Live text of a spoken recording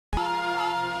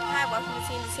welcome to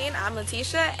Teen to Teen. I'm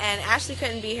Letitia, and Ashley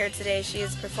couldn't be here today. She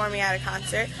is performing at a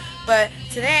concert. But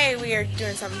today we are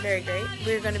doing something very great.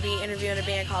 We're going to be interviewing a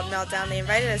band called Meldown. They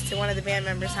invited us to one of the band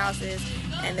members' houses,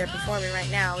 and they're performing right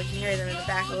now. We can hear them in the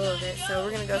back a little bit. So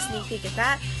we're going to go sneak peek at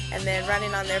that, and then run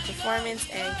in on their performance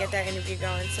and get that interview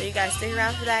going. So you guys stick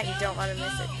around for that. You don't want to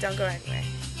miss it. Don't go anywhere.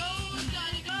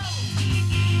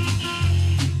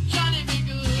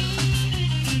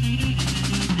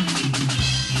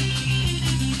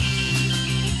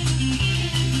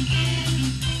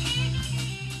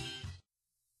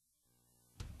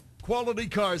 Quality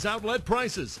Cars Outlet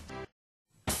prices.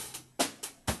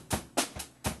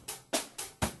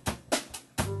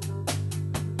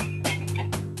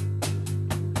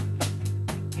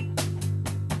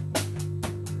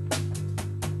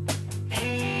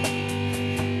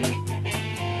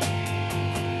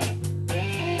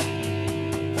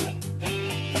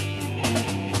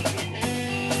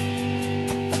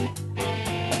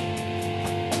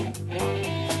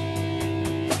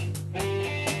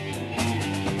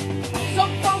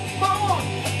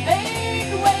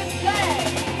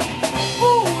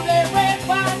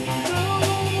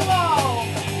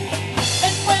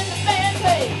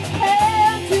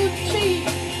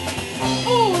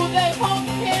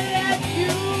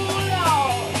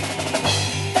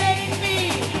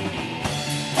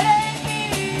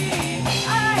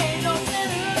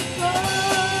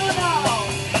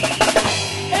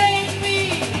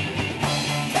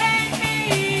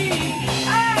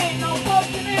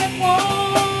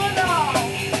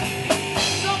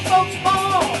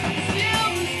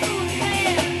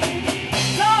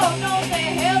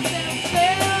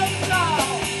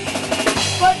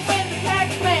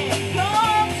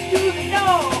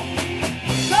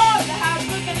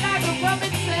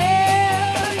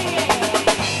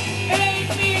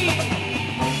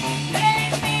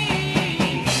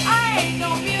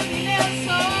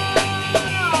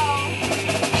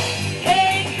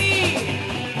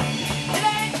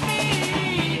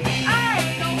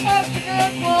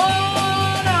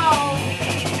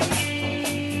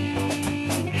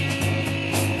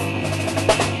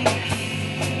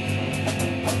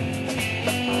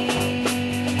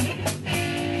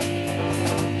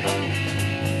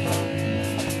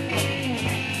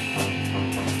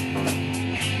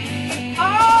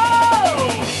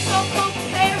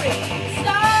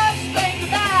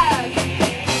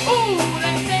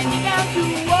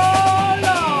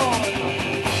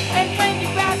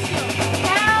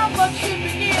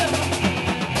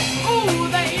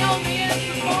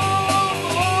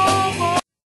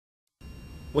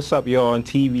 What's up, y'all, on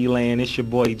TV land? It's your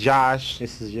boy Josh.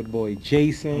 This is your boy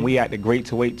Jason. We at the Great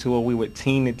to Wait tour. We with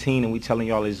Teen to Teen, and we telling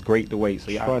y'all it's great to wait.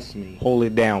 So y'all trust me, hold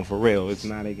it down for real. It's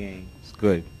not a game. It's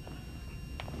good.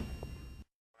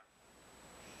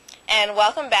 And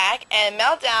welcome back. And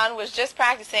Meldown was just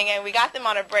practicing, and we got them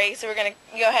on a break, so we're going to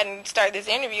go ahead and start this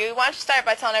interview. Why don't you start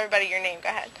by telling everybody your name? Go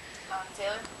ahead.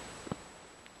 Taylor.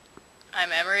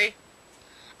 I'm Emery.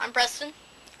 I'm Preston.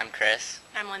 I'm Chris.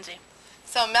 I'm Lindsay.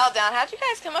 So Meldown, how'd you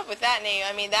guys come up with that name?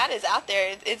 I mean, that is out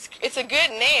there. It's a good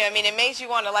name. I mean, it makes you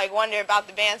want to like wonder about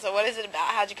the band. So what is it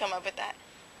about? How'd you come up with that?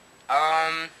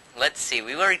 Let's see.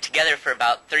 We were together for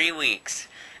about 3 weeks,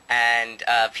 and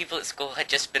people at school had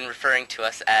just been referring to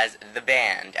us as the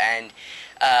band, and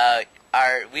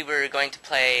we were going to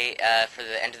play for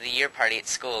the end of the year party at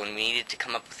school, and we needed to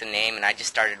come up with a name, and I just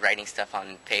started writing stuff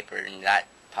on paper, and that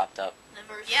popped up.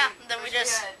 Yeah, then we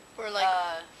just were like...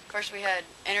 First we had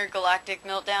Intergalactic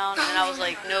Meltdown, and I was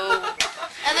like, no.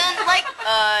 And then, like...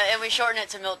 and we shortened it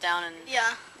to Meltdown, and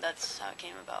yeah, that's how it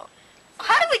came about.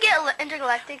 How did we get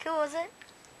Intergalactic? Who was it?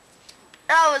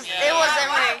 Oh, it was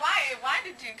Emery. Why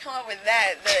did you come up with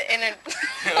that? Why?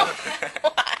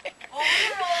 Well, we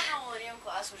were all in the Millennium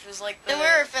class, which was like the... And we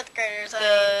were 5th graders, I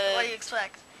mean, what do you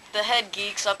expect? The head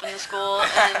geeks up in the school,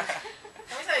 and...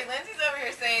 Let me tell you, Lindsay's over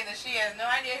here saying that she has no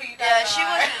idea who you guys are.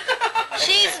 Yeah,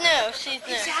 She's new. She's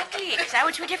new. Exactly, because I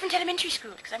went to a different elementary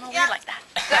school, because I'm a weird like that.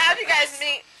 So how'd you guys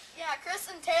meet? Yeah, Chris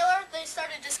and Taylor, they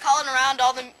started just calling around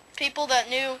all the people that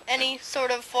knew any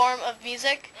sort of form of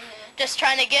music, just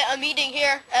trying to get a meeting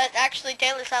here at actually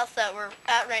Taylor's house that we're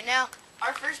at right now.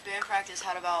 Our first band practice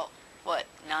had about, what,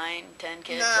 9, 10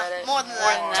 kids Nah, at it? more than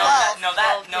that.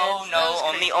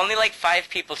 12. Only like 5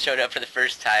 people showed up for the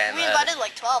first time. We invited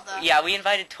like 12 though. Yeah, we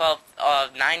invited 12.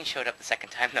 9 showed up the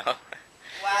second time though.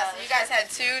 Wow, so you guys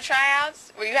had 2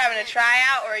 tryouts? Were you having a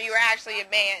tryout, or you were actually a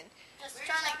band? Just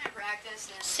trying to practice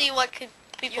and see what could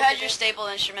people You had could your do. staple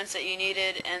instruments that you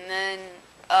needed, and then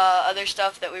other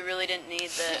stuff that we really didn't need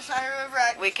that I remember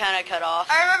we kind of cut off.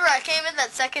 I remember I came in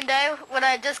that second day when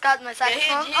I just got my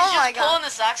saxophone. He's oh my just pulling god. the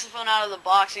saxophone out of the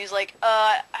box, and he's like,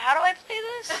 how do I play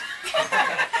this?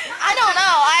 I don't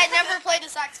know. I had never played a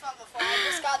saxophone before. I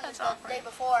just got this the day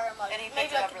before. I'm like, And he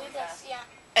maybe picked it I up can really do this. fast. Yeah.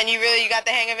 And you got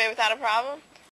the hang of it without a problem?